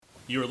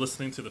You are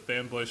listening to the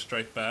Fanboys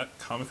Strike Back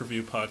Comic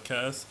Review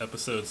Podcast,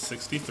 episode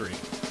 63.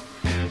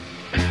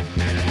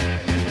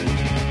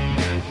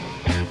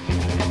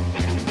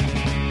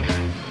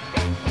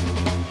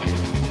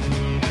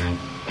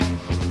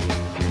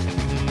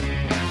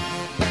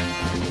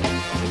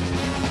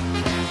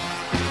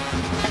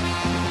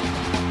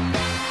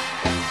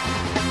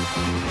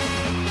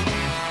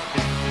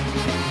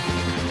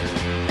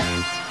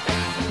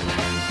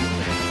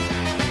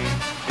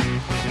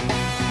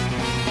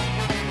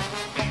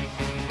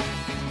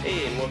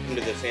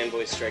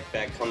 Fanboys Strike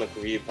Back Comic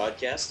Review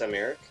Podcast. I'm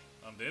Eric.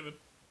 I'm David.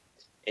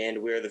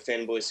 And we're the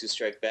fanboys who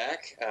strike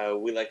back.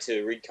 We like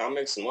to read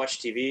comics and watch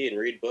TV and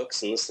read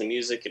books and listen to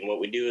music, and what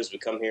we do is we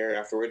come here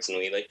afterwards and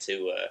we like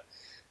to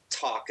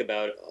talk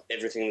about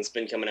everything that's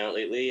been coming out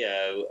lately.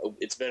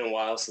 It's been a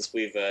while since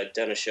we've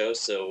done a show,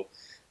 so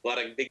a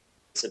lot of big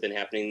events have been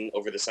happening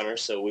over the summer,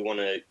 so we want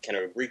to kind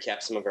of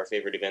recap some of our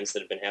favorite events that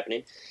have been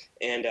happening.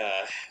 And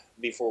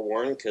be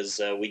forewarned, because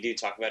we do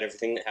talk about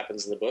everything that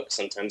happens in the book,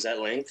 sometimes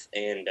at length,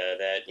 and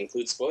that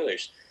includes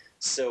spoilers.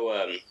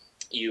 So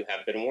you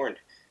have been warned.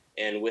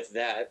 And with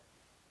that,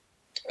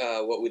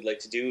 what we'd like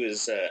to do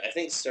is, I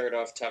think, start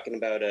off talking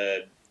about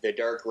the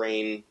Dark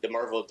Reign, the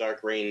Marvel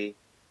Dark Reign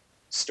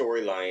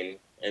storyline,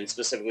 and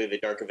specifically the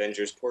Dark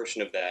Avengers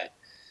portion of that.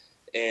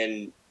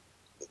 And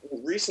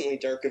recently,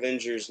 Dark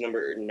Avengers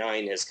number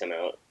 9 has come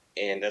out,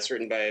 and that's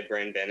written by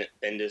Brian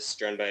Bendis,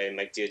 drawn by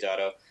Mike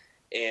Deodato.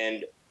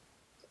 And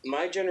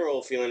my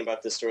general feeling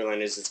about this storyline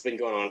is it's been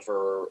going on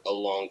for a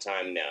long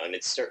time now, and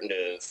it's starting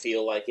to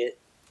feel like it.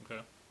 Okay.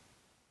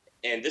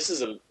 And this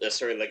is a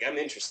story like I'm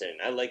interested in.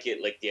 I like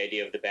it, like the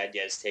idea of the bad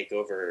guys take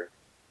over.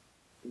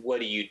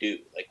 What do you do?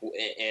 Like,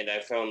 and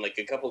I found like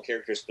a couple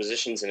characters'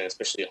 positions, and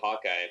especially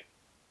Hawkeye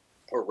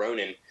or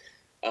Ronin,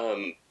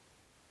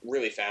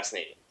 really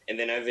fascinating. And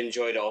then I've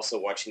enjoyed also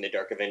watching the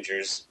Dark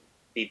Avengers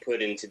be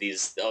put into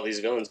all these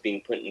villains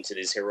being put into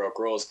these heroic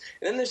roles.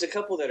 And then there's a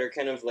couple that are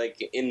kind of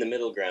like in the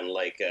middle ground,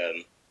 like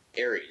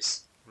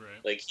Ares.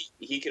 Right. Like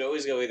he could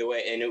always go either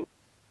way. And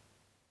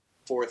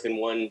fourth in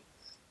one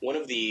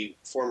of the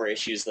former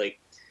issues, like,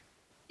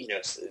 you know,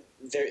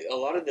 a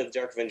lot of the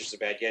Dark Avengers are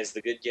bad guys.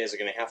 The good guys are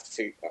going to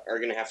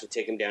have to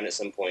take him down at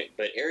some point.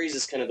 But Ares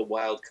is kind of the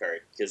wild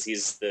card because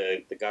he's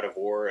the god of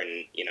war,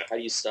 and you know, how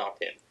do you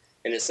stop him?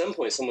 And at some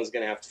point, someone's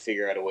going to have to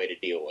figure out a way to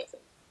deal with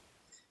him.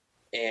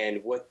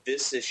 And what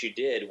this issue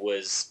did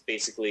was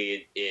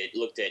basically it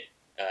looked at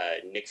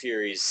Nick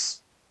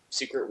Fury's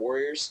Secret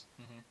Warriors,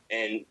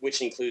 and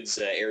which includes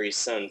Ares'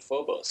 son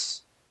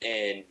Phobos,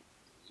 and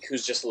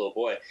who's just a little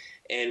boy.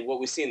 And what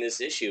we see in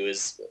this issue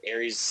is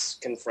Ares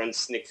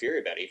confronts Nick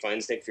Fury about it. He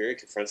finds Nick Fury,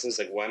 confronts him, is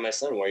like, "Why my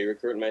son? Why are you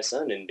recruiting my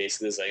son?" And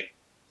basically is like,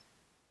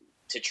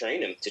 to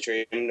train him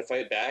to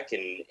fight back,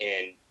 and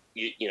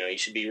you know, you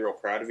should be real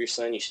proud of your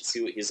son. You should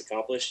see what he's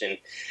accomplished. And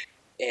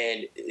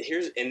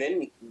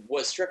then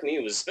what struck me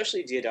was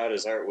especially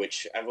Deodato's art,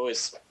 which I've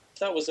always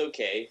thought was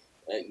okay.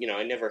 You know,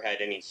 I never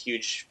had any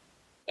huge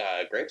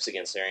gripes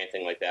against it or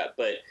anything like that.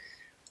 But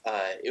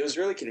it was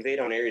really conveyed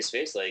on Ares'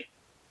 face, like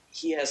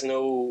he has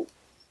no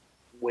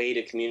way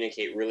to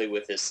communicate really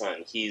with his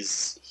son. He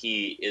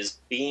is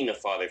being a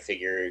father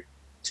figure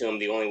to him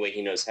the only way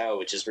he knows how,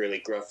 which is really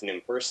gruff and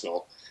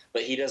impersonal.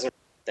 But he doesn't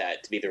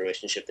that to be the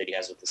relationship that he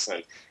has with the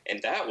son.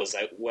 And that was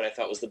what I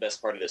thought was the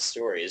best part of this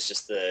story, is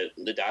just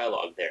the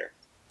dialogue there.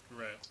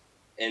 Right.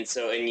 And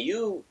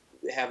you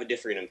have a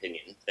different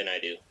opinion than I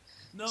do.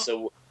 No,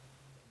 so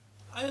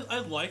I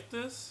like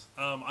this.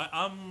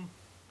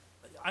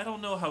 I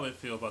don't know how I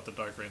feel about the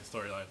Dark Reign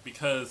storyline,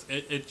 because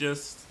it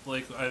just,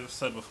 like I've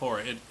said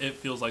before, it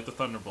feels like the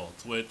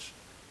Thunderbolts, which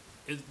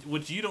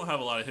you don't have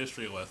a lot of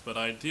history with, but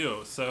I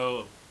do.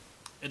 So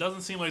it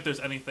doesn't seem like there's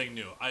anything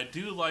new. I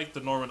do like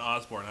the Norman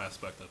Osborn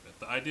aspect of it.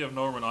 The idea of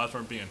Norman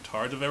Osborn being in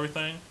charge of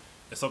everything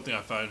is something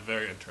I find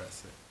very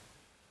interesting.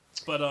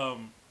 But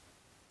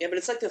yeah, but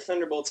it's like the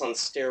Thunderbolts on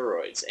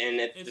steroids,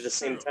 and at the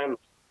same time,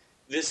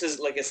 this is,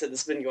 like I said,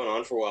 this has been going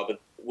on for a while. But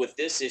with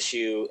this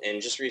issue,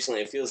 and just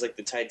recently, it feels like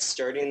the tide's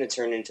starting to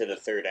turn into the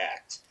third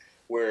act,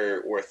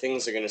 where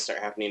things are going to start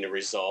happening to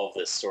resolve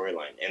this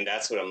storyline, and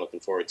that's what I'm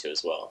looking forward to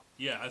as well.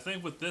 Yeah, I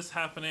think with this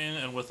happening,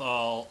 and with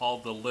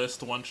all the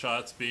list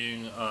one-shots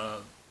being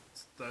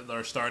that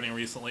are starting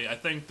recently, I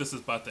think this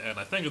is about to end.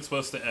 I think it's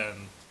supposed to end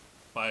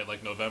by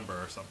like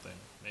November or something,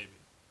 maybe.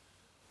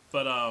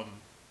 But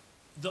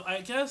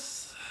I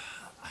guess,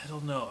 I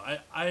don't know.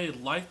 I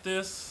like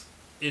this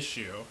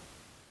issue.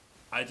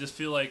 I just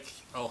feel like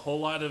a whole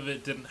lot of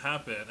it didn't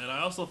happen, and I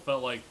also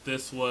felt like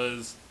this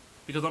was,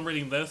 because I'm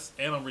reading this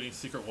and I'm reading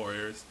Secret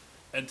Warriors,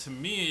 and to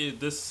me,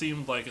 this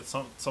seemed like it's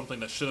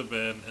something that should have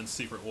been in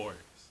Secret Warriors.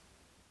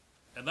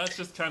 And that's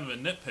just kind of a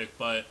nitpick,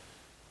 but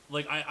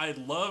like I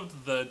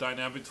loved the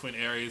dynamic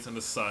between Ares and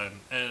the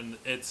sun, and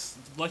it's,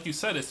 like you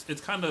said,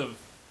 it's kind of,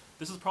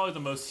 this is probably the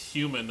most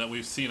human that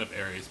we've seen of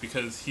Ares,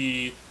 because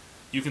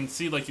you can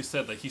see, like you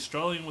said, that he's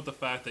struggling with the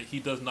fact that he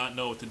does not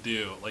know what to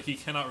do. Like, he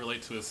cannot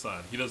relate to his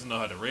son. He doesn't know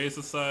how to raise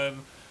his son.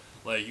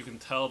 Like, you can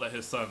tell that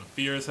his son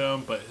fears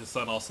him, but his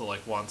son also,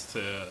 like, wants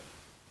to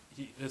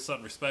his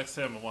son respects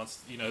him and wants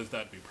his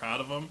dad to be proud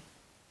of him,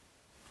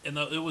 and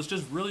it was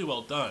just really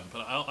well done. But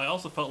I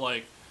also felt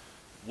like,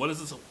 what is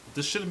this?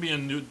 This shouldn't be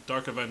in New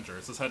Dark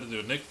Avengers. This had to do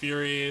with Nick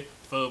Fury,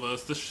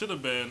 Phobos. This should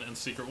have been in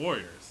Secret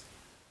Warriors.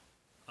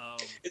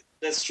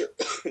 That's true.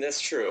 That's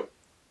true.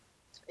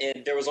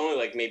 And there was only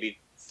like maybe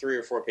 3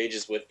 or 4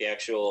 pages with the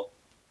actual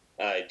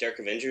Dark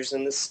Avengers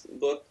in this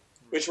book,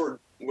 which were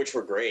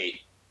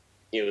great.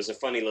 It was a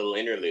funny little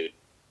interlude.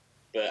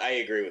 But I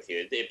agree with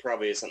you. It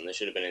probably is something that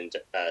should have been in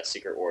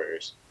Secret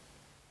Warriors.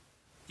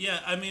 Yeah,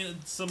 I mean,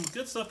 some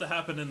good stuff that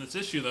happened in this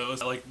issue, though,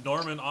 is like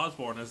Norman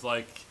Osborn is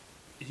like,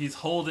 he's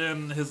holed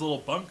in his little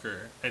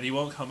bunker, and he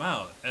won't come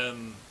out,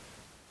 and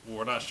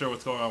we're not sure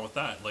what's going on with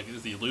that. Like,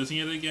 is he losing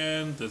it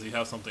again? Does he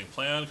have something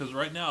planned? Because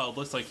right now, it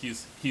looks like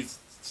he's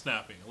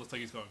snapping. It looks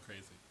like he's going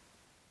crazy.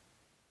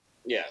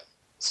 Yeah.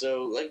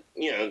 So,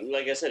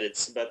 like I said,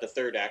 it's about the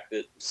third act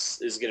that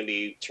is going to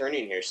be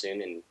turning here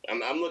soon, and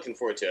I'm looking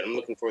forward to it. I'm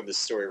looking forward to this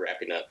story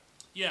wrapping up.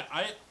 Yeah,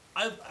 I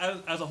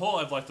as a whole,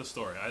 I've liked the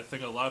story. I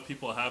think a lot of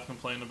people have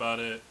complained about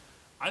it.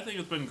 I think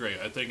it's been great.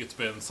 I think it's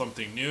been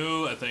something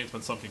new. I think it's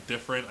been something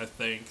different. I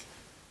think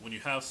when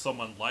you have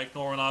someone like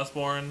Norman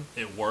Osborn,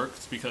 it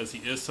works because he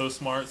is so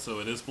smart, so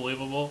it is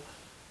believable.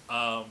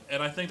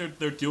 And I think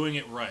they're doing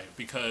it right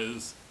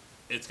because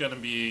it's going to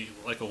be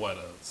like a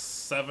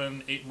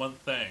 7-8 month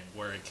thing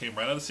where it came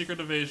right out of Secret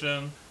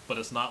Invasion, but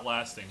it's not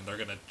lasting. They're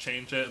going to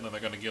change it and then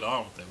they're going to get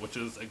on with it, which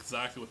is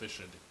exactly what they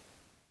should do.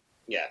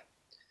 Yeah.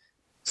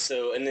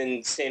 So, and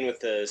then staying with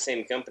the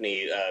same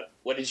company,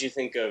 what did you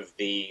think of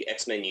the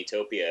X-Men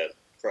Utopia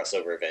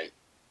crossover event?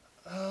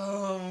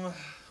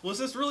 Was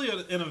this really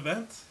an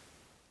event?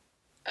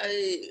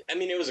 I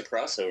mean, it was a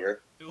crossover.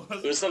 It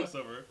was a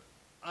crossover.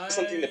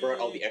 Something that brought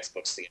all the X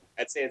books together.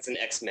 I'd say it's an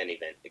X-Men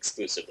event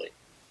exclusively.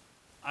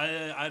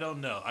 I don't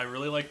know. I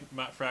really like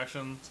Matt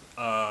Fraction.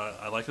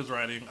 I like his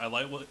writing. I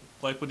like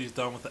what he's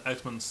done with the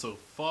X-Men so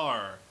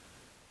far.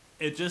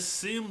 It just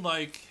seemed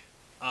like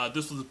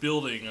this was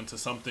building into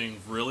something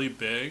really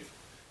big,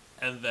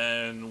 and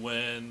then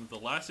when the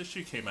last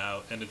issue came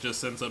out, and it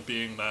just ends up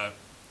being that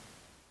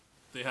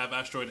they have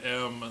Asteroid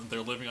M,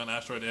 they're living on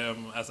Asteroid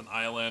M as an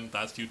island,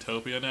 that's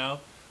Utopia now.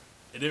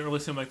 It didn't really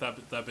seem like that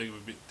big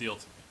of a deal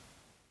to me.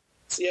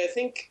 See, I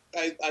think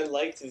I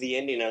liked the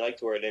ending. I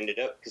liked where it ended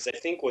up, because I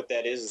think what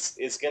that is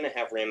going to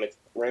have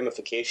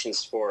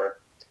ramifications for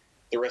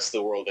the rest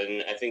of the world,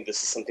 and I think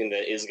this is something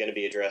that is going to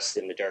be addressed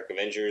in the Dark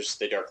Avengers,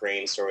 the Dark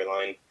Reign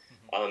storyline,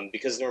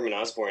 because Norman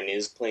Osborn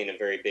is playing a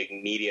very big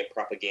media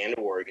propaganda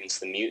war against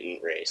the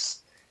mutant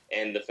race,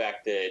 and the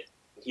fact that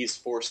he's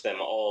forced them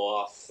all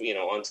off,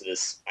 onto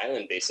this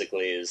island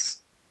basically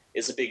is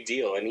a big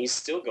deal, and he's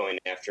still going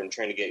after him,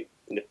 trying to get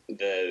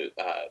the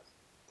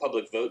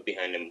public vote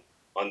behind him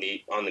on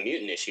the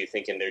mutant issue,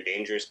 thinking they're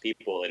dangerous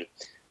people and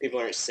people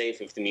aren't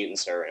safe if the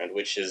mutants are around,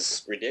 which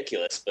is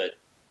ridiculous. But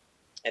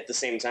at the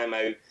same time,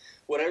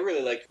 what I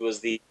really liked was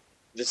the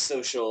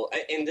social,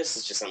 and this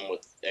is just something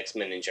with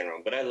X-Men in general,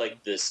 but I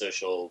liked the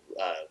social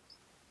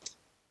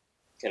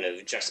kind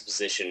of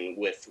juxtaposition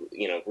with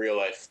real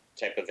life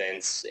type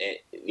events,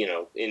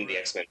 in the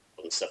X-Men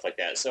and stuff like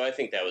that. So I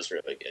think that was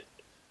really good.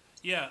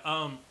 Yeah,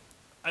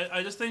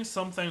 I just think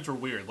some things were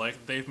weird.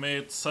 Like, they've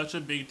made such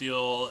a big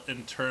deal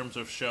in terms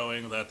of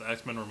showing that the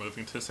X-Men were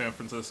moving to San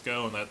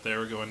Francisco and that they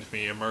were going to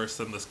be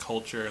immersed in this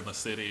culture in the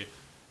city,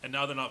 and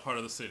now they're not part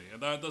of the city.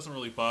 And that doesn't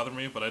really bother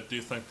me, but I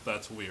do think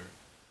that's weird.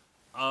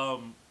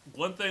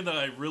 One thing that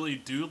I really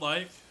do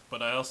like,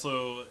 but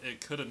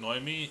it could annoy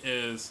me,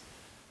 is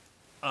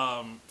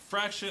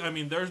Fraction. I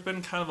mean, there's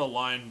been kind of a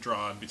line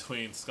drawn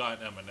between Scott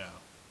and Emma now.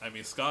 I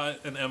mean,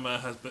 Scott and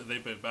Emma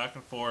they've been back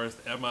and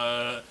forth.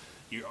 Emma,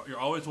 you're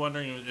always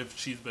wondering if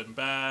she's been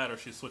bad or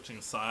she's switching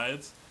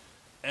sides,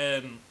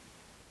 and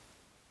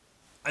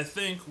I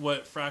think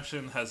what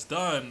Fraction has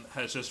done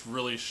has just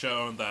really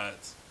shown that,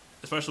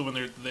 especially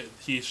when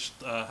he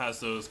has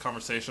those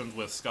conversations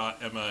with Scott,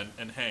 Emma,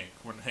 and Hank,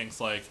 when Hank's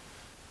like,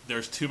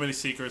 there's too many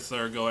secrets that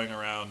are going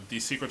around.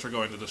 These secrets are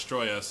going to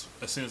destroy us.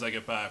 As soon as I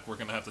get back, we're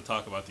going to have to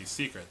talk about these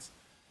secrets.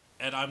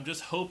 And I'm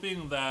just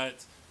hoping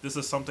that this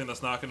is something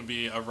that's not going to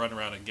be a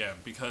runaround again,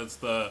 because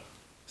the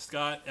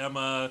Scott,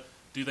 Emma,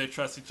 do they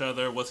trust each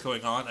other? What's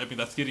going on? I mean,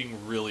 that's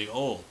getting really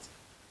old.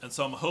 And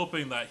so I'm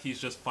hoping that he's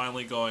just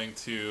finally going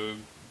to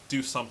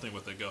do something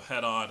with it, go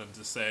head on and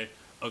just say,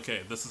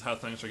 okay, this is how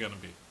things are going to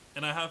be.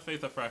 And I have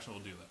faith that Fraction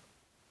will do that.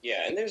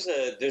 Yeah, and there's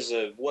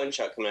a one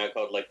shot coming out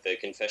called like The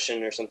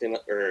Confession or something,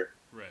 or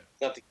right,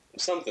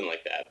 something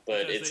like that.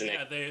 But because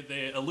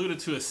they alluded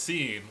to a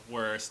scene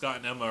where Scott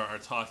and Emma are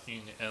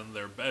talking in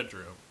their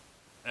bedroom,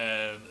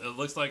 and it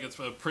looks like it's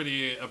a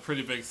pretty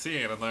big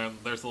scene. And then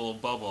there's a little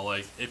bubble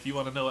like, if you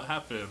want to know what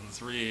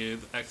happens, read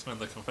X-Men: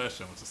 The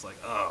Confession. It's just like,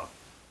 oh.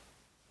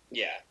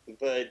 Yeah,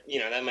 but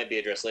that might be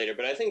addressed later.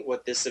 But I think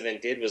what this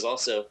event did was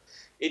also,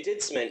 it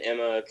did cement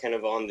Emma kind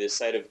of on the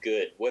side of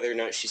good. Whether or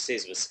not she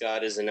stays with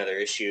Scott is another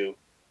issue,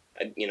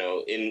 in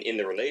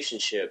the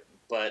relationship.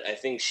 But I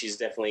think she's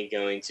definitely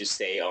going to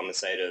stay on the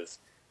side of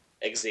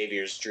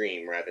Xavier's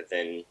dream rather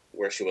than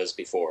where she was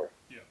before.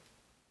 Yeah.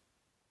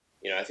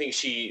 I think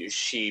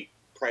she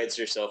prides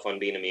herself on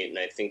being a mutant.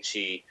 I think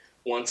she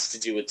wants to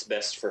do what's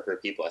best for her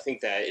people. I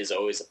think that is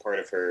always a part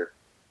of her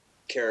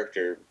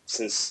character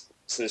since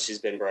she's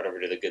been brought over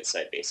to the good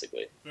side,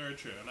 basically. Very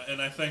true,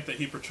 and I think that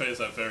he portrays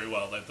that very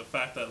well. Like the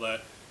fact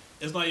that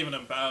it's not even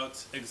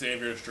about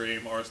Xavier's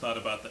dream, or it's not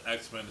about the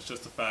X-Men. It's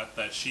just the fact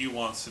that she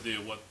wants to do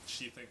what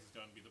she thinks is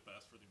going to be the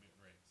best for the mutant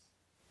race.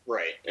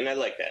 Right, and I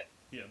like that.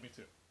 Yeah, me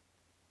too.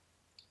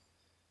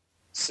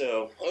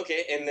 So,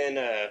 okay, and then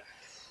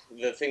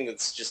the thing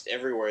that's just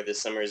everywhere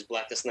this summer is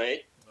Blackest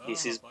Night.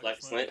 DC's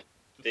Blackest Night.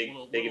 Big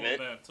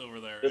event over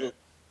there.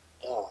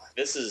 Little,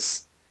 this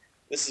is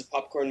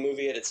popcorn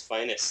movie at its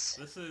finest.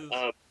 This is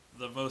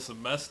the most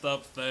messed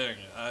up thing.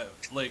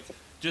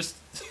 Just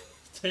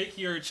take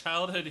your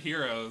childhood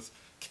heroes,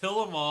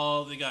 kill them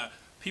all. They got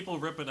people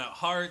ripping out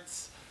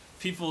hearts,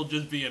 people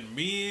just being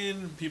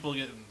mean, people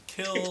getting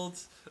killed.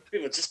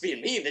 People just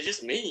being mean. They're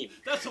just mean.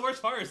 That's the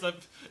worst part. Is that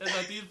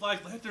these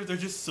Black Lanterns are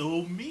just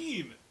so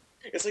mean.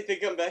 It's like they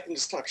come back and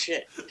just talk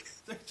shit.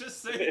 They're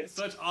just saying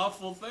such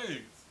awful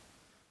things.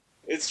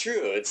 It's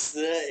true. It's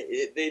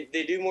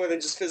they do more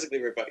than just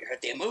physically rip out your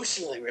heart. They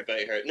emotionally rip out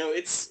your heart. No,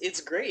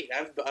 it's great.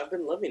 I've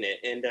been loving it,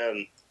 and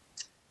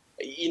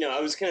I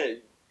was kind of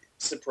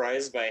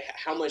surprised by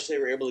how much they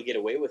were able to get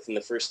away with in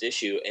the first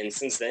issue, and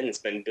since then it's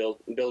been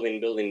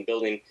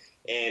building,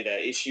 and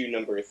issue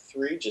number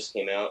 3 just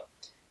came out,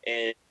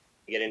 and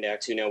we get into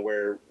Act 2 now,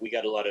 where we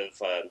got a lot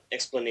of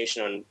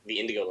explanation on the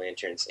Indigo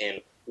Lanterns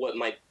and what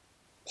might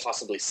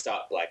possibly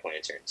stop Black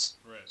Lanterns.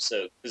 Right.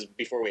 So, because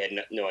before we had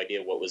no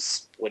idea what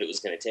it was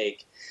going to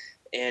take,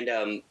 and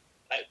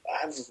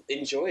I've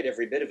enjoyed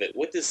every bit of it.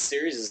 What this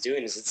series is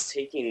doing is it's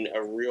taking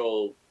a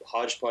real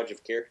hodgepodge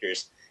of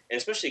characters, and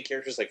especially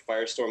characters like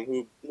Firestorm,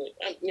 who,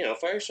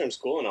 Firestorm's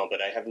cool and all,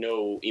 but I have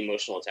no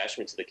emotional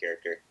attachment to the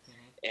character. Mm-hmm.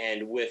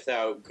 And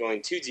without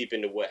going too deep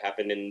into what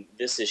happened in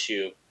this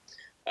issue,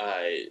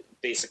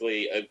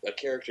 basically a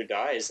character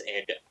dies,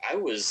 and I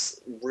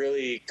was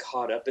really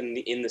caught up in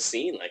the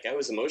scene. Like, I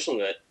was emotional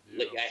that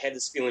I had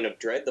this feeling of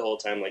dread the whole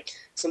time. Like,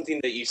 something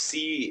that you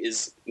see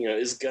is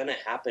gonna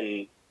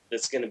happen,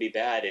 that's gonna be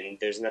bad, and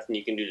there's nothing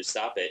you can do to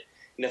stop it.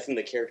 Nothing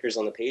the characters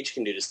on the page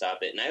can do to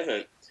stop it. And I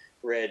haven't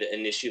read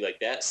an issue like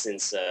that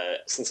since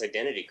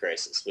Identity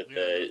Crisis with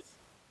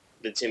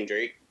the Tim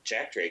Drake,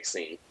 Jack Drake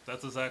scene.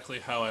 That's exactly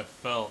how I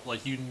felt.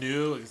 Like, you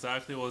knew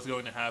exactly what was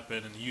going to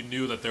happen, and you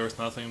knew that there was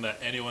nothing that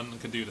anyone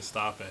could do to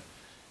stop it.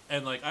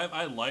 And,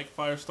 I like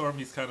Firestorm.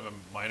 He's kind of a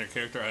minor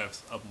character. I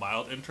have a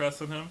mild interest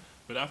in him.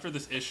 But after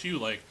this issue,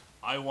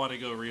 I want to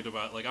go read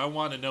about... I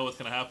want to know what's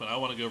going to happen. I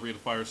want to go read a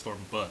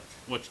Firestorm book.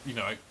 Which,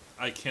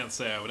 I can't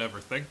say I would ever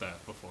think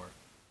that before.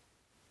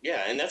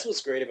 Yeah, and that's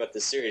what's great about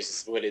this series,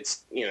 is what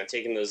it's,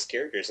 taking those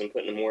characters and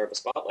putting more of a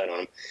spotlight on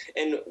them.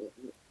 And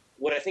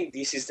what I think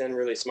DC's done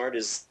really smart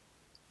is,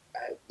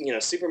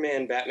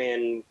 Superman,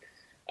 Batman,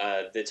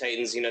 the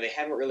Titans, they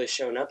haven't really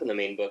shown up in the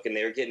main book, and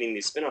they're getting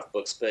these spin-off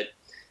books, but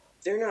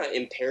they're not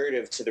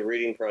imperative to the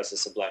reading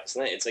process of Blackest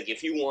Night. It's like,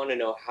 if you want to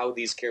know how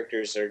these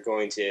characters are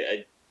going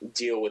to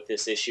deal with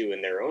this issue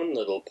in their own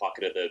little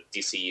pocket of the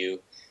DCU,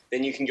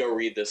 then you can go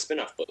read the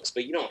spin-off books,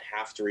 but you don't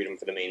have to read them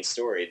for the main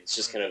story. It's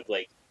just kind of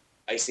like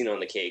icing on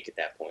the cake at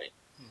that point.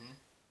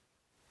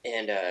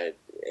 And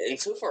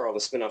so far all the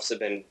spin-offs have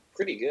been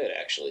pretty good,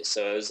 actually.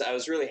 So I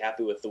was really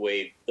happy with the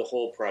way the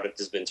whole product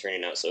has been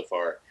turning out so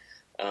far.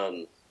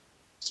 And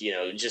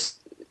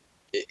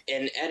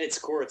at its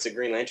core, it's a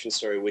Green Lantern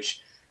story,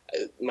 which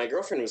my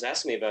girlfriend was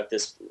asking me about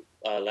this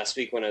last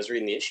week when I was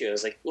reading the issue. I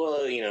was like, well,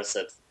 it's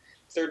the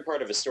third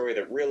part of a story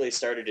that really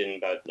started in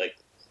about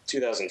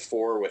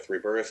 2004 with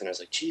Rebirth, and I was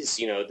like, geez,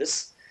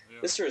 this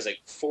story is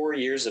 4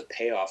 years of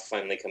payoff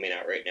finally coming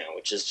out right now,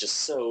 which is just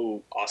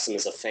so awesome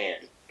as a fan.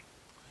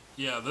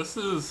 Yeah, this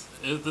is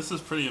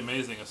pretty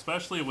amazing,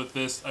 especially with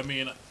this. I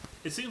mean,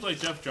 it seems like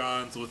Jeff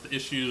Johns with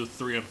issue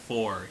 3 and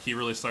 4, he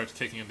really starts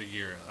kicking into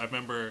gear.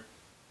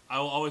 I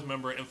will always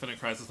remember Infinite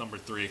Crisis number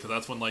 3, because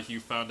that's when you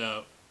found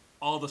out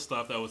all the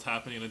stuff that was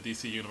happening in the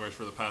DC universe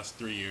for the past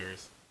 3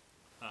 years.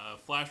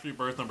 Flash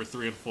Rebirth number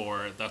 3 and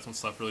 4, that's when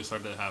stuff really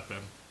started to happen.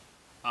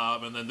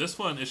 And then this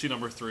one, issue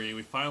number 3,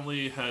 we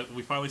finally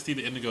see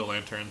the Indigo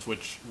Lanterns,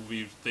 which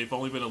they've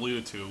only been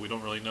alluded to. We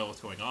don't really know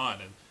what's going on,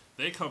 and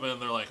they come in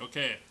and they're like,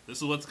 okay, this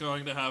is what's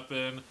going to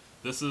happen.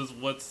 This is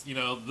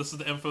this is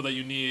the info that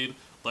you need.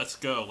 Let's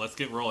go. Let's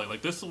get rolling.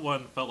 This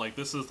one felt like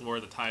this is where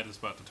the tide is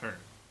about to turn.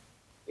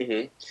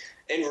 Mm-hmm.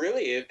 And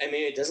really,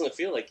 it doesn't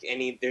feel like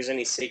there's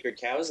any sacred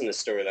cows in the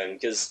storyline,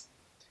 because,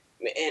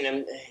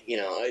 and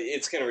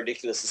it's kind of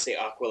ridiculous to say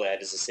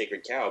Aqualad is a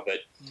sacred cow, but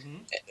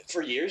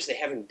for years they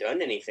haven't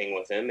done anything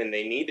with him, and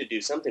they need to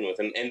do something with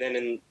him. And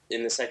then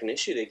in the second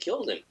issue, they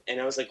killed him, and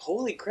I was like,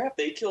 holy crap,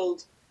 they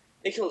killed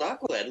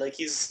Aqualad.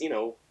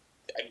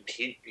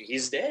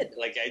 He's dead.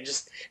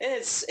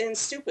 And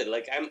stupid.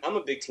 I'm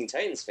a big Teen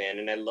Titans fan,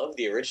 and I love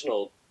the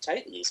original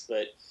Titans,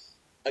 but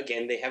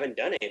again, they haven't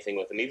done anything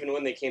with him. Even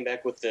when they came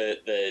back with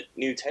the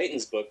new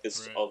Titans book,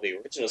 all the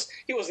originals,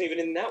 he wasn't even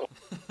in that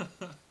one.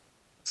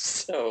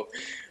 So,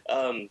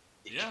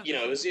 Yeah,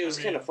 it was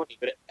kind of funny,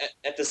 but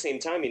at the same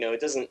time, it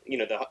doesn't.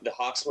 The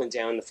Hawks went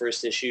down the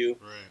first issue,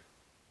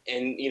 right.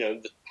 and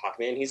the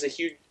Hawkman, he's a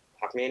huge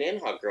Hawkman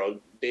and Hawkgirl,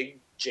 big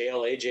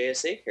JLA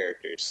JSA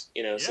characters.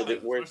 So Yeah, that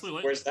especially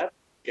lately. where's that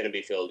going to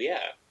be filled? Yeah.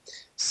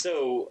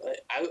 So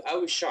I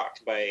was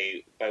shocked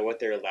by what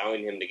they're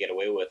allowing him to get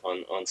away with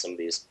on some of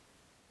these,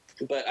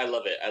 but I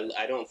love it.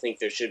 I don't think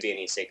there should be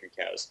any sacred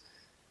cows.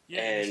 Yeah,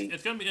 And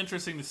it's going to be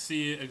interesting to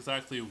see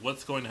exactly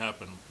what's going to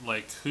happen.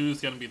 Like, who's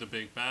going to be the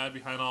big bad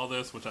behind all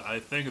this? Which I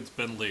think it's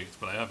been leaked,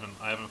 but I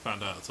haven't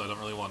found out, so I don't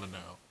really want to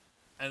know.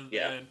 And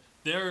Yeah.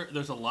 then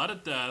there's a lot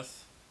of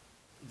death.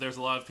 There's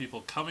a lot of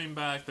people coming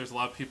back. There's a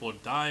lot of people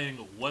dying.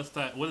 What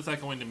is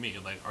that going to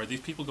mean? Like, are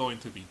these people going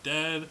to be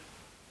dead?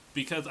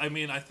 Because I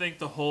mean, I think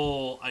the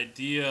whole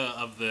idea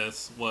of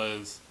this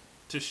was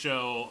to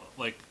show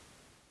like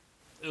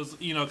it was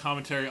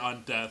commentary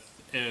on death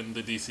in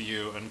the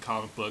DCU and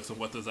comic books and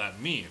what does that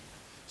mean.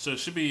 So it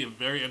should be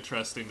very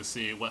interesting to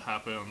see what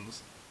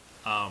happens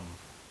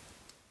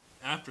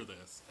after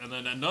this. And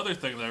then another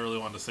thing that I really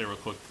wanted to say real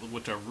quick,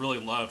 which I really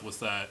loved, was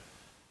that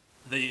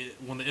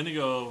when the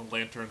Indigo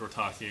Lanterns were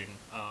talking,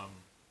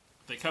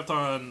 they kept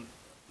on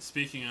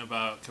speaking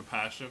about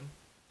compassion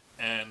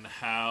and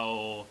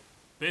how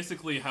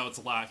it's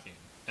lacking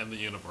in the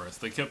universe.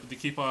 They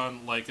keep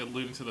on like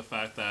alluding to the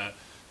fact that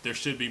there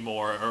should be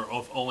more, or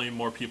if only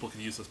more people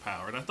could use this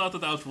power. And I thought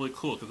that was really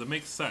cool because it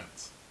makes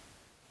sense,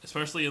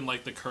 especially in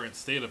like the current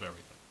state of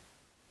everything.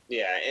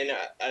 yeah, and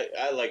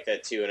I like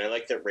that too, and I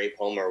like that Ray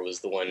Palmer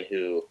was the one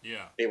who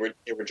they were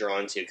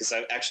drawn to, because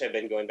I've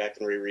been going back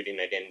and rereading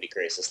Identity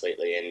Crisis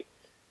lately,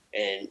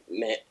 and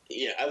man,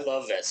 I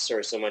love that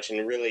story so much,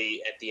 and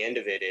really at the end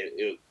of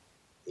it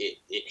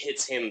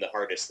hits him the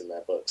hardest in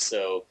that book.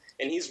 So,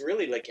 and he's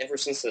really, like, ever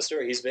since that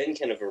story, he's been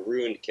kind of a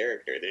ruined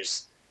character.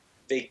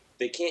 They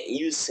can't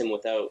use him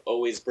without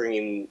always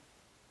bringing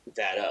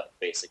that up,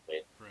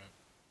 basically. Right.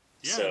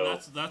 Yeah, so,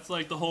 that's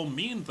like the whole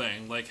mean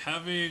thing, like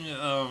having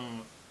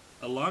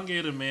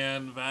elongated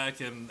man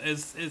back, and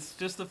it's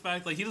just the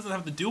fact like he doesn't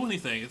have to do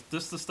anything. It's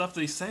just the stuff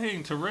that he's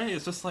saying to Ray.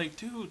 It's just like,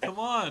 dude, come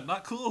on,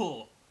 not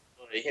cool.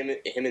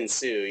 Him and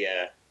Sue,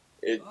 yeah,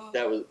 it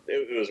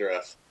was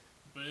rough.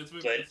 But it's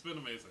been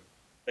amazing.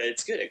 But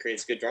it's good. It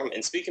creates good drama.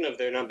 And speaking of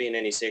there not being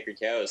any sacred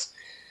cows,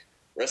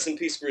 rest in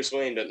peace, Bruce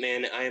Wayne. But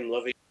man, I am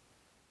loving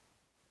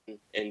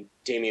and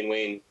Damian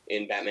Wayne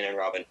in Batman and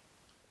Robin,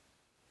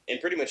 and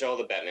pretty much all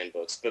the Batman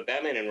books. But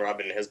Batman and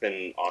Robin has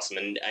been awesome,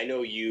 and I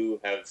know you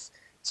have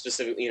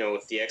specifically,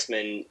 with the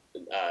X-Men,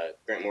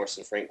 Grant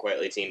Morrison, Frank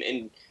Quitely team,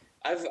 and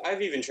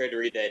I've even tried to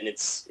read that, and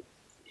it's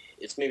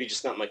maybe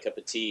just not my cup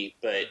of tea,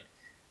 but.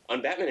 On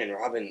Batman and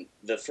Robin,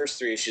 the first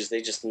 3 issues,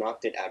 they just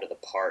knocked it out of the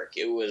park.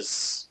 It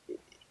was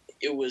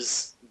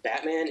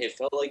Batman. It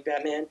felt like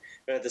Batman,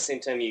 but at the same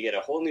time, you get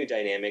a whole new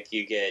dynamic.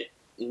 You get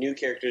new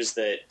characters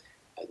that,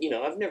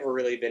 I've never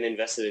really been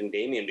invested in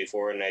Damian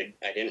before, and I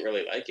didn't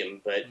really like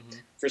him. But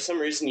for some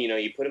reason,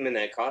 you put him in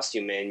that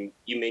costume, and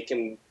you make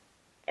him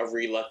a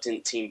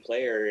reluctant team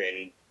player,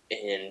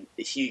 and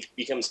he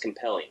becomes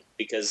compelling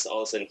because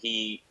all of a sudden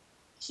he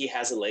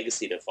has a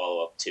legacy to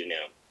follow up to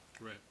now.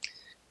 Right.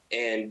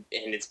 And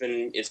it's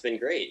been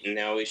great. And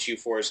now issue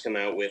 4 has come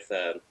out with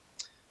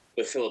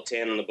Philip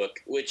Tan on the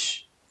book,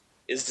 which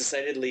is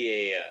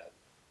decidedly a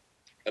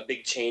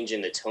big change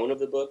in the tone of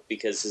the book,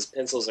 because his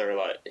pencils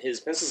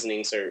and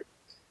inks are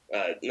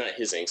not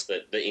his inks,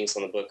 but the inks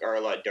on the book are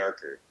a lot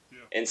darker.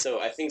 Yeah. And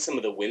so I think some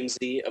of the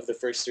whimsy of the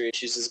first 3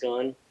 issues is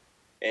gone,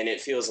 and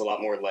it feels a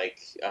lot more like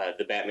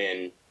the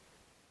Batman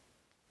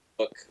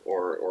book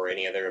or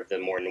any other of the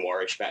more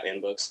noirish Batman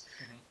books.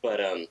 But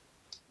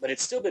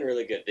it's still been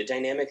really good. The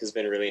dynamic has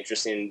been really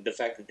interesting. The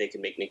fact that they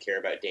can make me care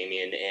about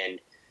Damian,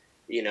 and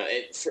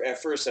at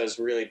first I was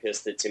really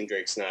pissed that Tim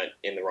Drake's not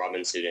in the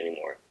Robin suit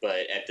anymore.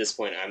 But at this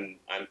point, I'm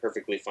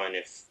perfectly fine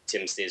if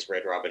Tim stays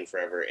Red Robin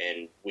forever,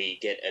 and we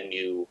get a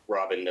new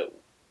Robin that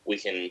we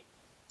can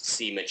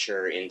see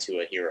mature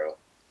into a hero,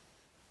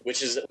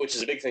 which is a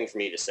big thing for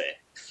me to say.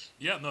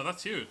 Yeah, no,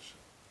 that's huge.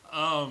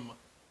 I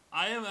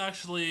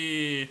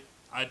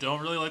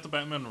don't really like the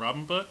Batman and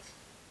Robin book.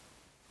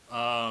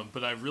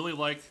 But I really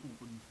like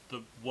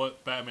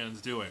what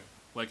Batman's doing.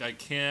 Like, I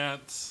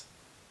can't...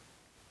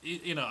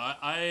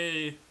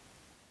 the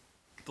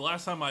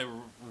last time I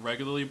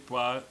regularly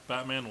bought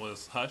Batman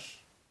was Hush,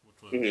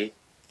 which was...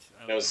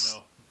 I don't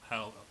know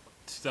how...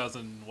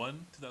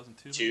 2001?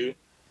 2002? 2?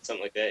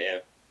 Something like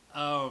that,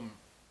 yeah.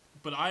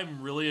 But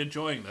I'm really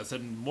enjoying this,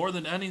 and more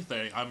than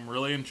anything, I'm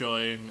really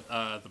enjoying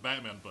the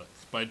Batman book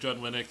by Judd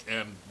Winnick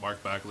and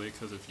Mark Bagley,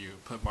 because if you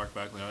put Mark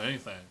Bagley on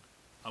anything,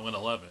 I'm going to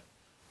love it.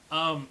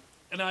 And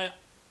I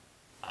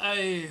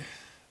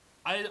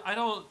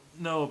don't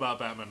know about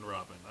Batman and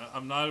Robin.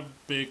 I'm not a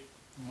big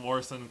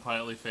Morrison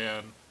Quietly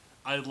fan.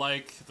 I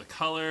like the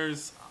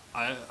colors.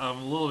 I'm a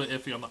little bit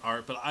iffy on the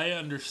art, but I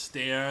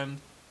understand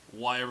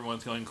why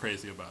everyone's going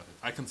crazy about it.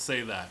 I can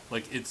say that.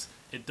 Like, it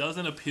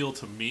doesn't appeal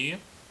to me,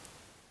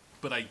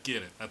 but I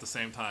get it at the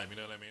same time. You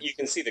know what I mean? You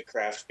can see the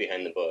craft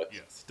behind the book.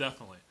 Yes,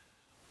 definitely.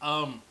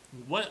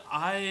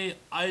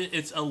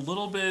 It's a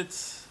little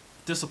bit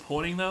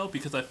disappointing though,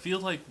 because I feel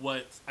like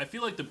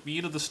the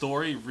meat of the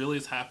story really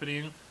is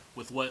happening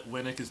with what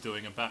Winnick is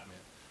doing in Batman.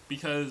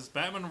 Because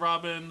Batman and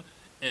Robin,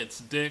 it's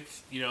Dick,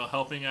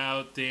 helping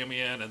out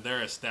Damian, and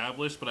they're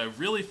established. But I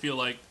really feel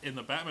like in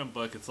the Batman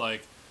book, it's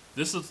like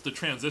this is the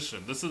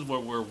transition. This is where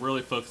we're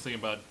really focusing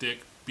about Dick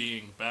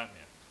being Batman,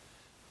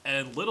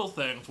 and little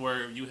things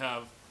where you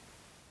have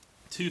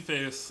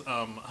Two-Face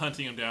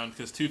hunting him down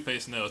because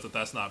Two-Face knows that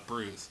that's not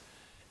Bruce.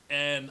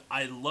 And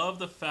I love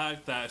the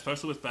fact that,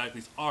 especially with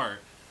Bagley's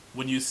art,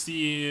 when you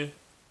see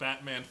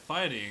Batman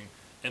fighting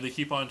and they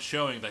keep on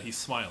showing that he's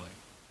smiling,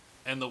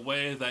 and the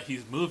way that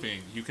he's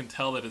moving, you can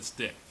tell that it's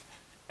Dick.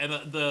 And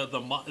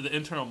the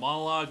internal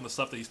monologue and the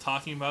stuff that he's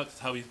talking about,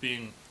 how he's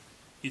being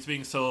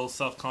so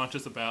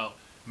self-conscious about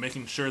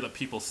making sure that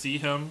people see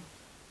him,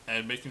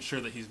 and making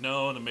sure that he's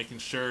known, and making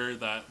sure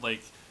that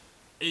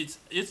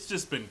it's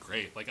just been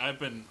great. Like I've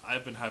been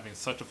having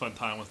such a fun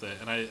time with it,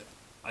 and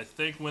I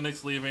think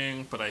Winnick's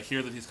leaving, but I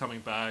hear that he's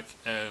coming back,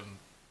 and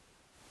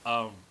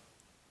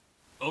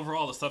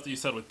overall, the stuff that you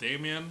said with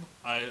Damian,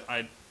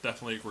 I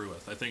definitely agree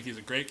with. I think he's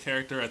a great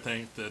character. I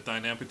think the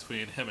dynamic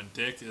between him and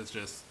Dick is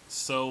just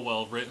so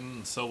well written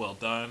and so well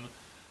done.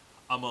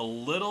 I'm a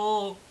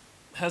little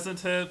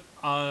hesitant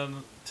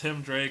on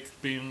Tim Drake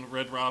being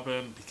Red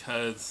Robin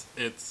because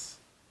it's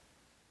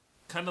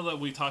kind of that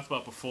we talked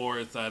about before,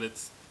 is that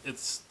it's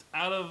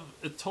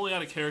totally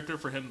out of character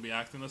for him to be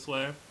acting this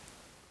way.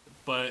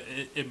 But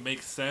it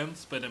makes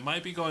sense, but it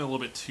might be going a little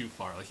bit too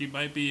far. Like, he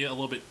might be a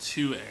little bit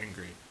too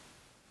angry.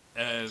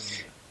 And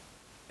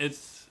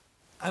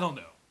I don't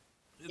know.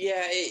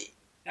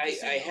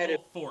 I had a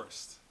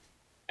forced.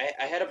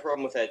 I had a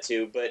problem with that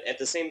too, but at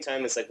the same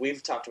time, it's like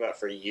we've talked about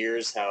for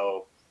years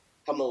how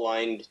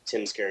maligned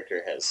Tim's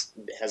character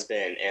has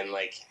been, and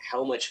like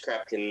how much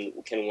crap can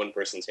one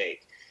person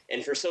take.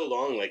 And for so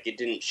long, like, it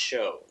didn't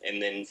show,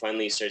 and then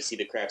finally you start to see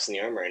the cracks in the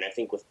armor. And I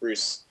think with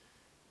Bruce,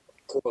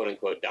 quote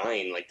unquote,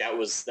 dying, like that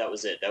was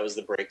it. That was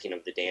the breaking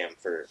of the dam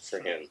for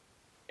him.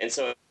 And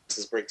so it's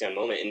this breakdown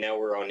moment, and now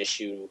we're on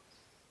issue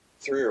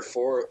 3 or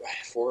 4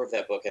 of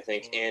that book, I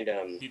think. And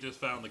he just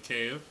found the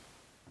cave.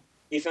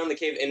 He found the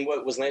cave, and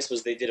what was nice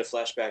was they did a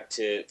flashback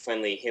to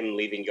finally him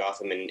leaving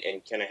Gotham and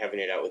kind of having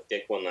it out with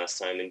Dick one last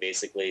time, and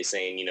basically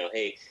saying,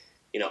 hey,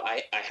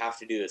 I have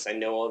to do this. I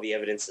know all the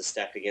evidence is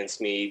stacked against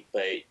me,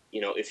 but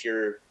if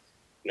you're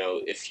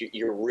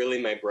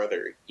really my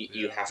brother,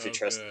 you have to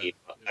trust me.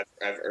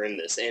 I've earned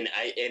this, and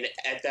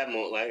at that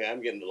moment, like, I'm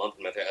getting the lump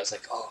in my throat. I was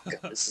like, oh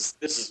god, this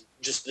is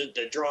just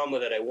the drama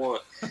that I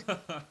want.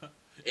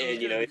 And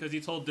because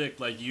he told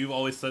Dick, like, you've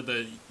always said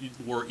that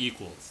we're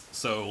equals,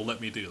 so let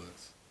me do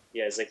this.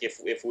 Yeah, it's like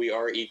if we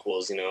are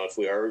equals, if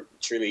we are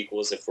truly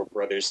equals, if we're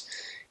brothers,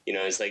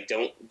 it's like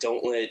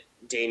don't let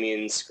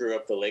Damian screw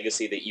up the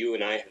legacy that you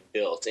and I have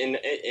built. And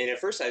at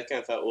first I kind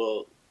of thought,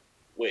 well,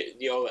 wait,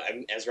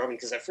 I'm as Robin,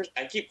 because at first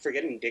I keep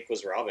forgetting Dick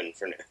was Robin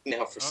for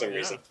now for some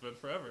reason. It's been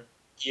forever.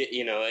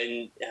 And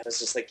I was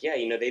just like,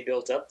 they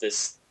built up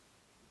this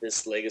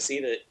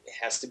legacy that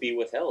has to be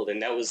withheld, and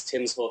that was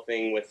Tim's whole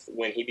thing with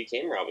when he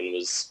became Robin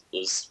was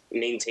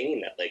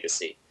maintaining that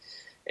legacy.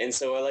 And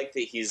so I like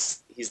that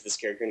he's this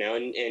character now,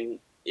 and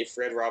if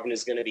Red Robin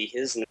is going to be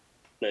his,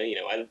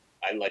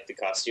 I like the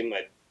costume.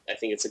 I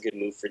think it's a good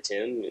move for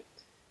Tim.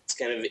 It's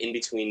kind of in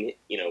between,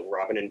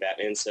 Robin and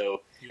Batman.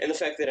 So, and the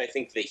fact that I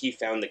think that he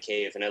found the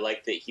cave, and I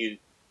like that he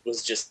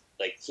was just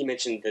like he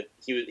mentioned that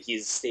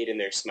he's stayed in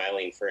there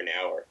smiling for an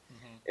hour,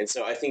 and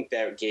so I think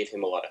that gave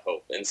him a lot of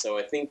hope. And so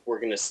I think we're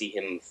going to see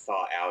him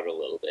thaw out a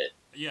little bit.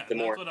 Yeah,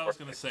 that's what I was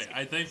going to say.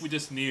 I think we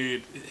just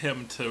need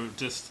him to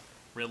just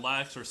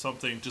relax or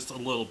something just a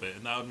little bit,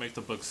 and that would make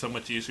the book so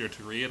much easier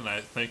to read. And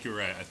I think you're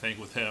right. I think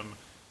with him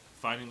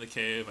finding the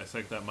cave, I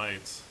think that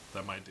might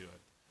do it.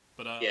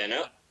 But I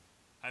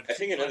have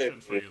two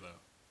questions for you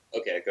though.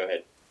 Okay, go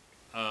ahead.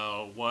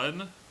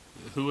 One,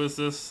 who is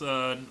this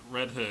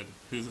Red Hood?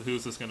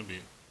 Who's this going to be?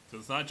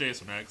 Because it's not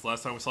Jason, right? Because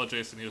last time we saw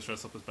Jason, he was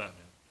dressed up as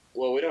Batman.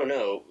 Well, we don't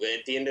know.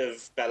 At the end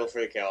of Battle for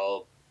the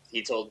Cowl,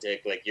 he told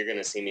Dick, like, you're going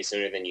to see me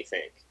sooner than you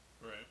think.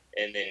 Right.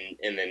 And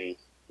then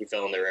he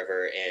fell in the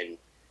river, and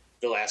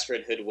the last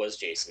Red Hood was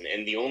Jason,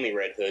 and the only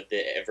Red Hood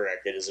that ever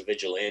acted as a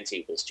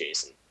vigilante was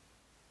Jason.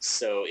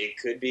 So it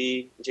could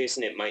be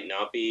Jason, it might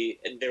not be.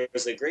 There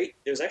was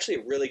actually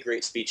a really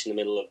great speech in the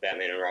middle of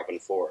Batman and Robin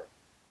 4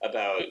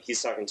 about,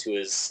 he's talking to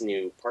his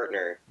new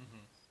partner,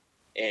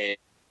 and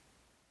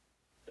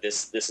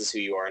this is who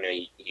you are now,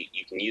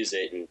 you can use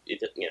it, and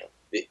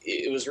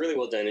it was really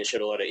well done. It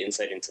showed a lot of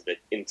insight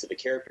into the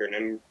character,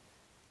 and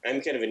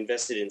I'm kind of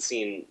invested in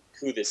seeing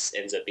who this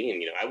ends up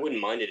being. I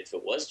wouldn't mind it if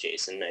it was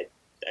Jason.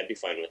 I'd be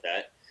fine with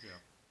that. Yeah.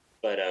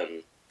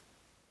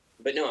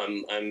 But no,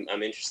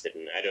 I'm interested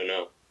in it. I don't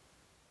know.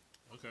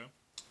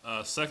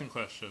 Okay. Second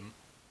question.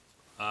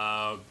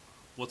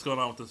 What's going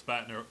on with this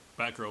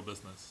Batgirl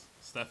business?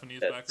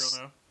 Stephanie's Batgirl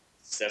now?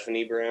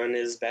 Stephanie Brown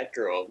is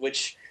Batgirl,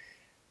 which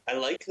I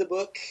like the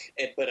book,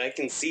 but I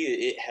can see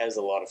it has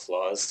a lot of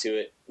flaws to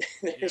it.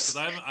 Because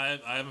I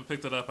haven't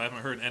picked it up. I haven't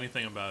heard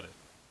anything about it.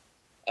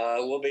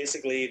 Well,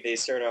 basically, they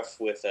start off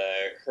with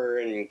her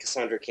and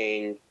Cassandra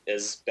Cain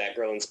as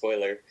Batgirl and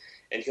Spoiler,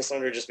 and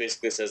Cassandra just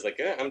basically says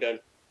like, I'm done.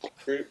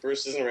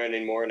 Bruce isn't around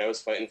anymore, and I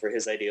was fighting for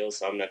his ideals,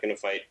 so I'm not going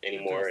to fight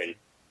anymore. And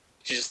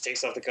she just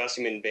takes off the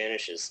costume and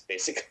vanishes,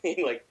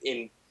 basically, like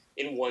in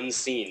one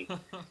scene.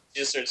 She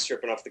just starts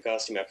stripping off the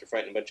costume after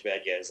fighting a bunch of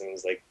bad guys, and it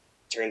was like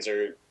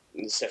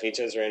Stephanie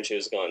turns around, she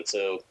was gone.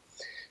 So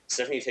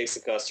Stephanie takes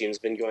the costumes,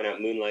 been going out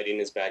moonlighting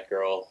as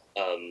Batgirl.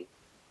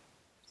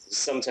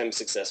 Sometimes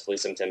successfully,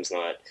 sometimes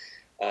not.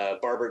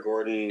 Barbara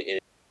Gordon is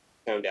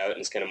found out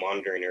and is kind of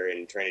monitoring her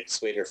and trying to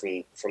dissuade her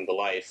from the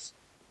life,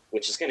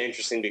 which is kind of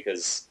interesting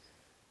because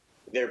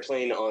they're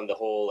playing on the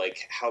whole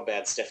like how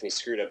bad Stephanie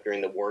screwed up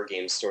during the War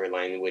Games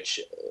storyline, which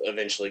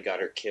eventually got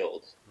her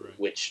killed, right.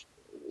 Which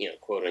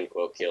quote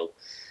unquote killed.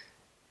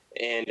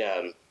 And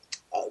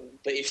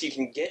but if you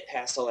can get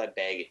past all that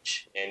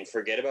baggage and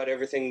forget about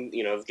everything,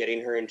 of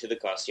getting her into the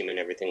costume and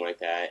everything like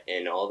that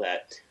and all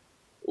that.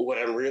 What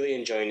I'm really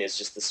enjoying is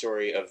just the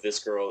story of this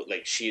girl.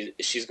 Like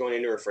she's going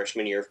into her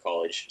freshman year of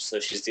college, so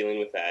she's dealing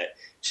with that.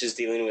 She's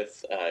dealing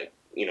with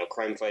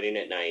crime fighting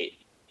at night,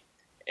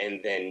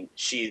 and then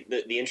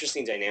the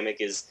interesting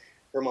dynamic is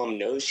her mom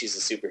knows she's a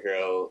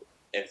superhero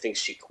and thinks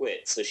she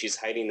quit, so she's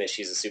hiding that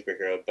she's a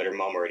superhero, but her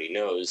mom already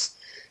knows,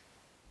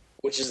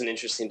 which is an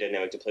interesting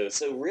dynamic to play with.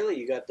 So really,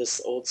 you got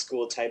this old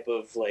school type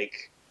of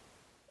like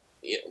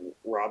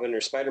Robin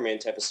or Spider-Man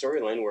type of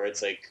storyline where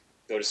it's like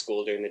go to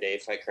school during the day,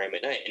 fight crime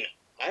at night, and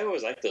I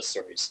always like those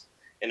stories,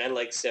 and I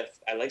like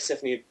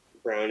Stephanie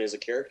Brown as a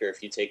character.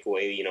 If you take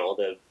away, all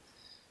the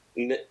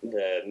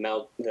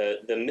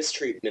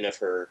mistreatment of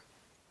her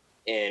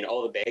and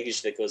all the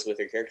baggage that goes with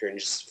her character, and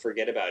just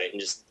forget about it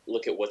and just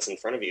look at what's in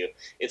front of you,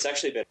 it's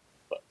actually been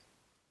a book.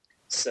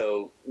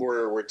 So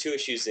we're 2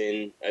 issues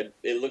in.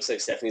 It looks like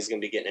Stephanie's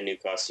going to be getting a new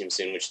costume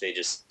soon, which they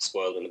just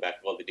spoiled in the back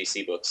of all the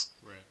DC books.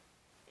 Right.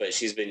 But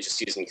she's been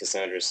just using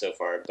Cassandra so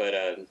far. But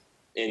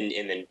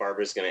and then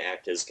Barbara's going to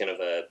act as kind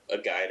of a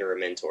guide or a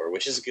mentor,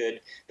 which is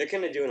good. They're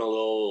kind of doing a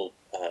little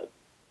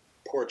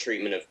poor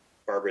treatment of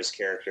Barbara's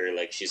character,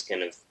 like she's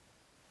kind of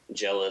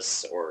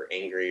jealous or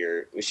angry,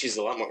 or she's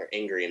a lot more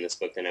angry in this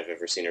book than I've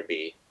ever seen her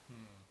be.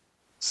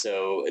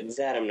 So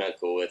that I'm not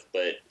cool with,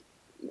 but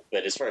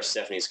as far as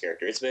Stephanie's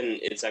character,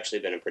 it's actually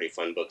been a pretty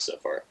fun book so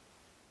far.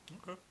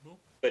 Okay, cool.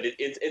 But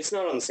it's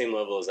not on the same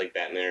level as like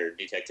Batman or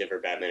Detective or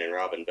Batman and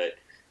Robin, but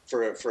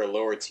for a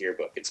lower tier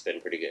book, it's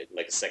been pretty good,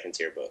 like a second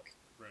tier book.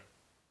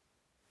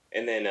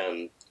 And then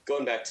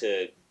going back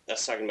to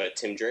us talking about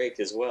Tim Drake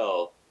as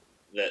well,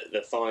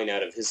 the thawing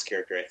out of his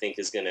character, I think,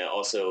 is going to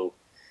also...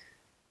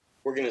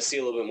 We're going to see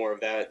a little bit more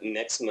of that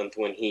next month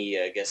when he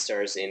guest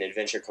stars in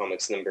Adventure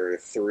Comics number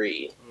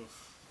 3.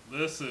 Oof.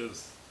 This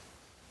is...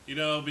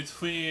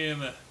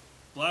 between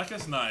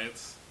Blackest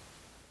Nights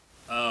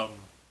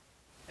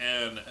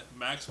and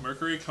Max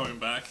Mercury coming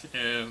back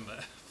in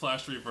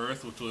Flash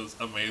Rebirth, which was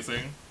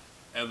amazing,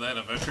 and then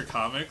Adventure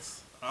Comics...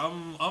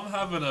 I'm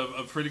having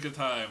a pretty good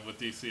time with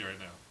DC right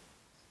now.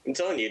 I'm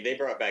telling you, they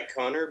brought back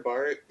Connor,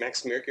 Bart,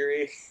 Max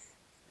Mercury,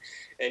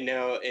 and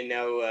now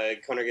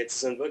Connor gets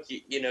his own book.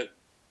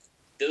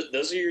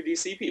 Those are your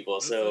DC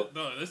people.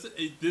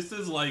 This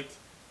is like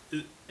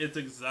it's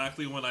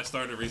exactly when I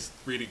started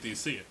reading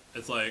DC.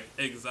 It's like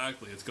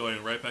exactly. It's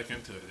going right back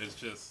into it.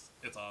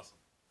 It's awesome.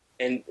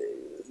 And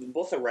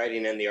both the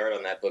writing and the art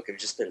on that book have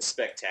just been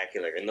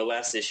spectacular. And the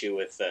last issue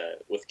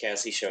with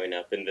Cassie showing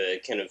up and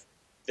the kind of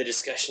the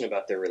discussion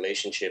about their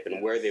relationship and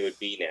where they would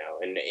be now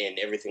and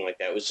everything like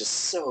that was just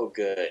so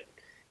good.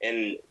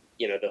 And,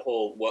 the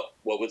whole what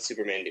would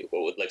Superman do?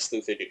 What would Lex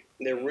Luthor do?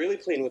 They're really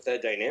playing with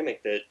that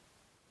dynamic that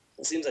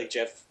it seems like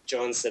Jeff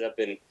Johns set up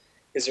in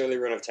his early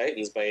run of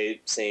Titans by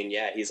saying,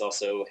 yeah, he's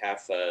also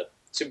half...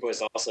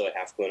 Superboy's also a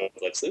half clone of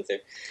Lex Luthor.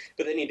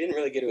 But then he didn't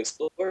really get to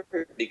explore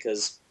it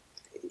because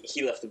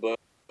he left the book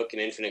and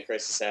Infinite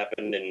Crisis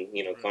happened and,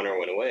 Connor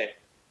went away.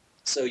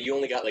 So you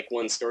only got like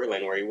one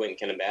storyline where he went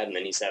kind of bad and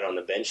then he sat on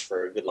the bench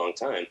for a good long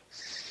time.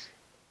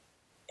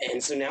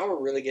 And so now we're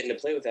really getting to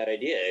play with that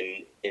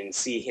idea and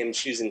see him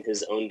choosing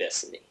his own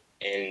destiny.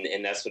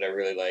 And that's what I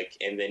really like.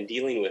 And then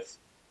dealing with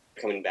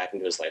coming back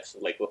into his life.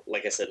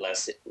 Like I said,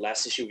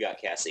 last issue we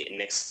got Cassie, and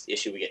next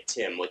issue we get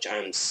Tim, which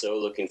I'm so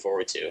looking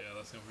forward to. Yeah,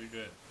 that's going to be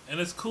good. And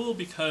it's cool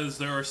because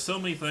there are so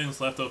many things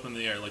left open in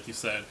the air, like you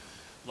said.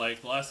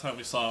 Like, the last time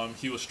we saw him,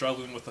 he was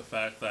struggling with the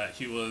fact that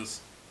he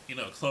was...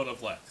 a clone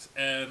of Lex.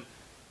 And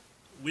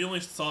we only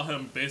saw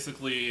him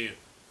basically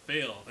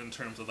fail in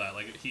terms of that.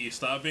 Like, he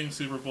stopped being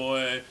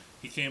Superboy,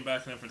 he came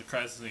back in Infinite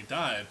Crisis, and he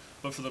died.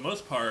 But for the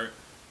most part,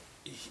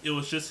 it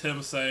was just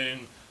him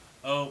saying,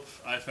 oh,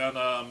 I found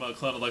out I'm a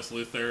clone of Lex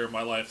Luthor,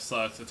 my life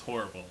sucks, it's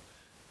horrible.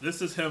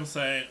 This is him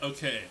saying,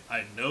 okay,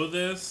 I know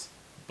this,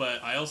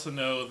 but I also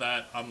know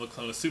that I'm the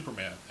clone of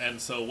Superman.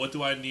 And so what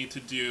do I need to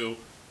do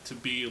to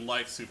be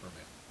like Superman?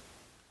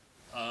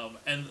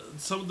 And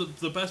some of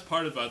the best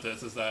part about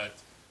this is that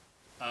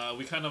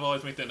we kind of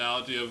always make the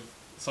analogy of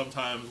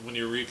sometimes when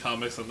you read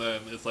comics and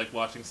then it's like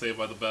watching Saved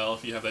by the Bell,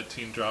 if you have that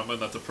teen drama,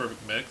 and that's a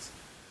perfect mix.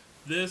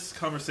 This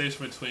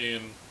conversation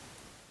between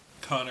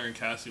Connor and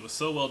Cassie was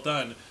so well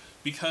done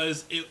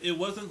because it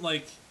wasn't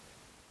like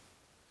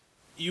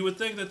you would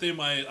think that they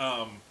might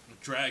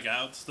drag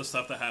out the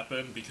stuff that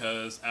happened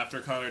because after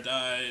Connor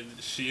died,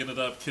 she ended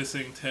up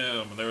kissing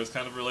Tim, and there was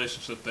kind of a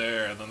relationship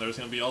there, and then there was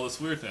going to be all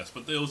this weirdness.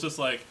 But it was just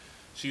like,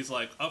 she's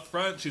like, up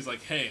front, she's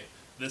like, hey,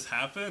 this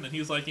happened, and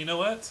he's like, you know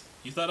what?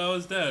 You thought I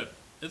was dead.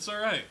 It's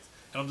alright.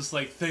 And I'm just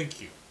like,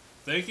 thank you.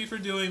 Thank you for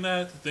doing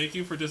that. Thank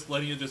you for just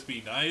letting it just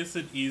be nice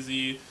and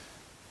easy.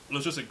 It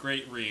was just a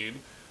great read.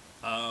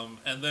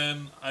 And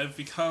then I've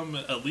become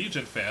a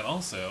Legion fan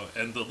also,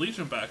 and the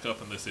Legion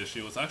backup in this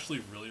issue was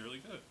actually really, really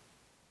good.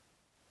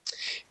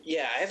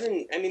 Yeah,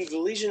 the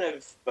Legion,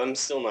 I'm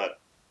still not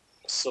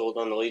sold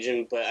on the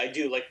Legion, but I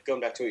do like,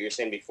 going back to what you were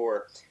saying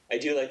before, I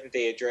do like that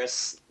they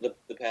address the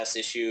past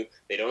issue.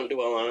 They don't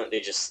dwell on it, they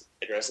just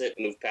address it,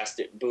 move past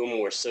it, boom,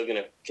 we're still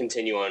going to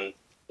continue on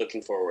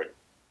looking forward.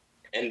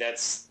 And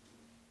that's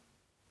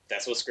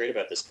what's great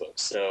about this book.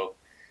 So,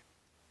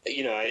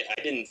 I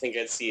didn't think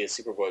I'd see a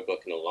Superboy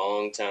book in a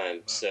long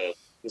time, so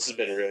this has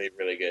been really,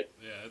 really good.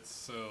 Yeah, it's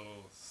so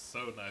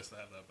nice to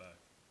have that back.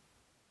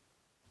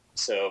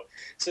 So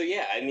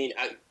yeah,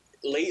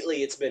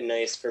 lately it's been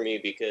nice for me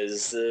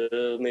because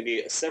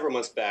maybe several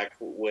months back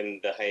when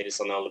the hiatus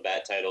on all the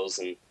Bat titles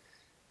and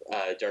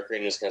Dark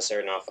Reign was kind of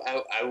starting off,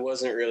 I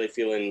wasn't really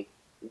feeling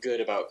good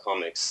about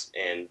comics,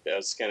 and I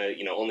was kind of,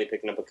 only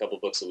picking up a couple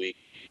books a week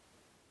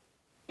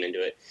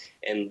into it.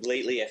 And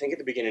lately, I think at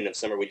the beginning of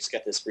summer, we just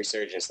got this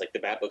resurgence. Like the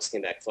Bat books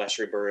came back, Flash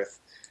Rebirth,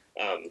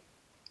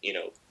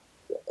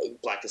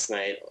 Blackest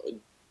Night,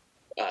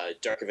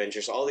 Dark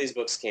Avengers. All these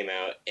books came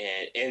out,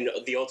 and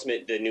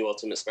the new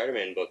Ultimate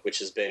Spider-Man book, which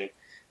has been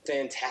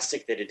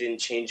fantastic. That it didn't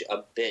change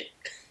a bit.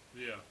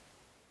 Yeah.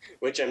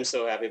 Which I'm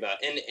so happy about,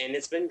 and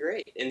it's been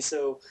great. And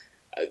so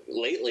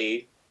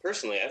lately,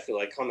 personally, I feel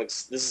like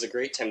comics. This is a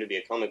great time to be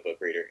a comic book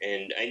reader,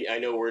 and I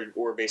know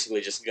we're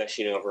basically just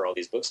gushing over all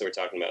these books that we're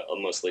talking about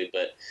mostly,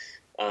 but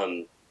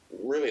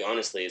really,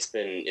 honestly, it's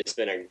been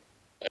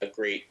a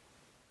great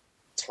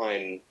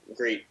time,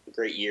 great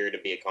year to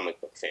be a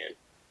comic book fan.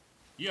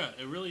 Yeah,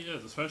 it really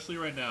is, especially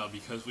right now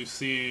because we've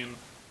seen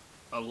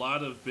a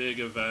lot of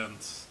big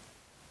events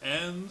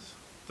end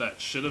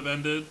that should have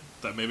ended,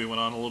 that maybe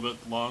went on a little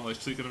bit long, like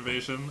Secret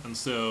Invasion, and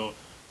so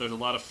there's a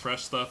lot of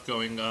fresh stuff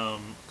going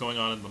on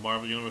in the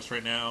Marvel Universe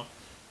right now,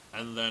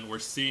 and then we're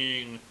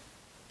seeing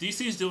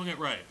DC's doing it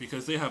right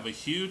because they have a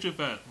huge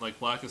event like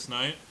Blackest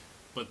Night,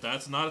 but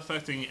that's not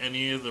affecting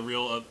any of the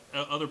real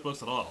other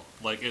books at all.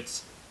 Like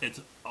it's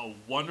a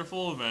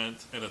wonderful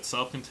event, and it's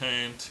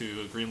self-contained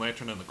to Green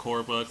Lantern and the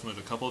core books, and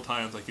there's a couple of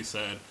times, like you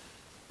said,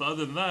 but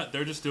other than that,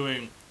 they're just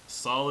doing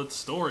solid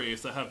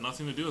stories that have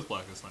nothing to do with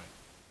Blackest Night.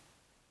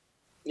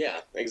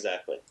 Yeah,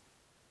 exactly.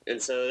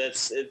 And so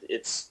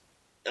it's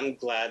I'm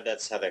glad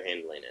that's how they're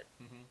handling it.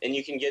 Mm-hmm. And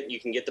you can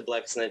get the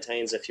Blackest Night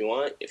tie-ins if you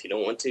want. If you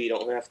don't want to, you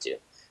don't have to.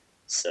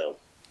 So.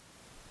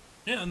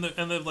 Yeah, and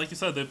they've, like you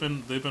said, they've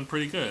been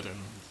pretty good, and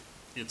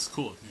it's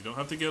cool. You don't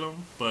have to get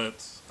them,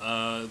 but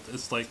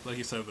it's like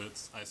you said,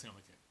 it's icing on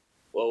the cake.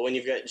 Well, when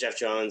you've got Jeff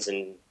Johns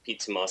and Pete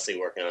Tomasi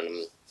working on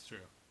them, it's true.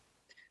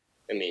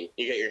 You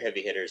got your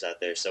heavy hitters out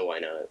there, so why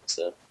not?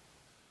 So.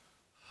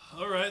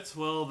 All right,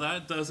 well,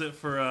 that does it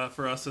for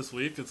us this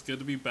week. It's good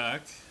to be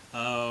back.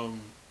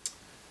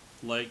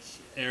 Like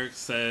Eric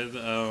said,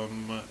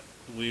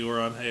 we were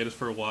on hiatus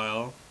for a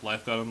while.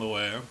 Life got in the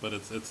way, but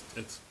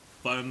it's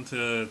fun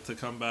to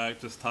come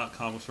back, just talk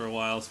comics for a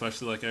while,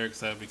 especially like Eric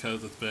said,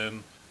 because it's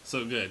been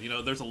so good.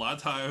 There's a lot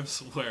of times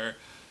where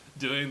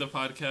doing the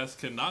podcast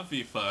cannot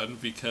be fun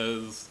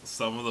because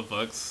some of the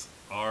books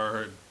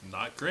are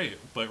not great.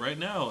 But right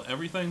now,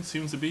 everything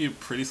seems to be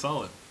pretty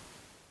solid.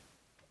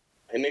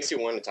 It makes you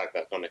want to talk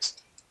about comics.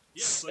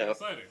 Yeah, it's so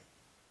exciting.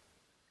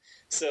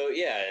 So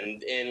yeah,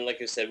 and like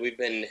I said,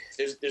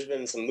 there's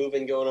been some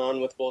moving going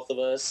on with both of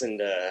us, and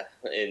a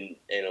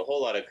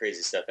whole lot of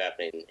crazy stuff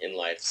happening in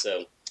life.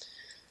 So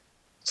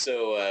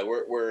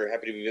we're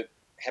happy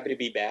to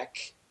be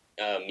back.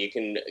 You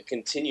can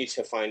continue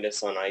to find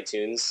us on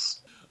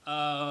iTunes.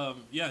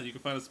 Yeah, you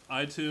can find us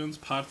on iTunes,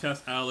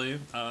 Podcast Alley.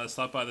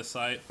 Stop by the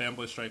site,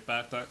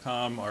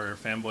 fanboystrikeback.com or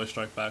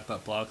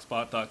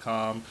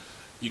fanboystrikeback.blogspot.com.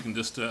 You can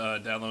just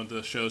download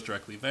the shows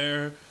directly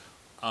there.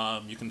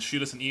 You can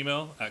shoot us an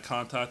email at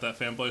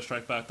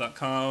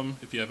contact@fanboystrikeback.com.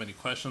 If you have any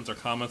questions or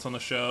comments on the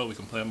show, we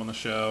can play them on the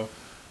show.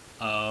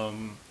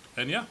 And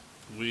yeah,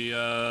 we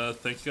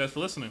thank you guys for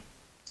listening.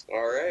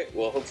 All right.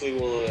 Well, hopefully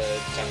we'll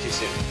talk to you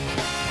soon.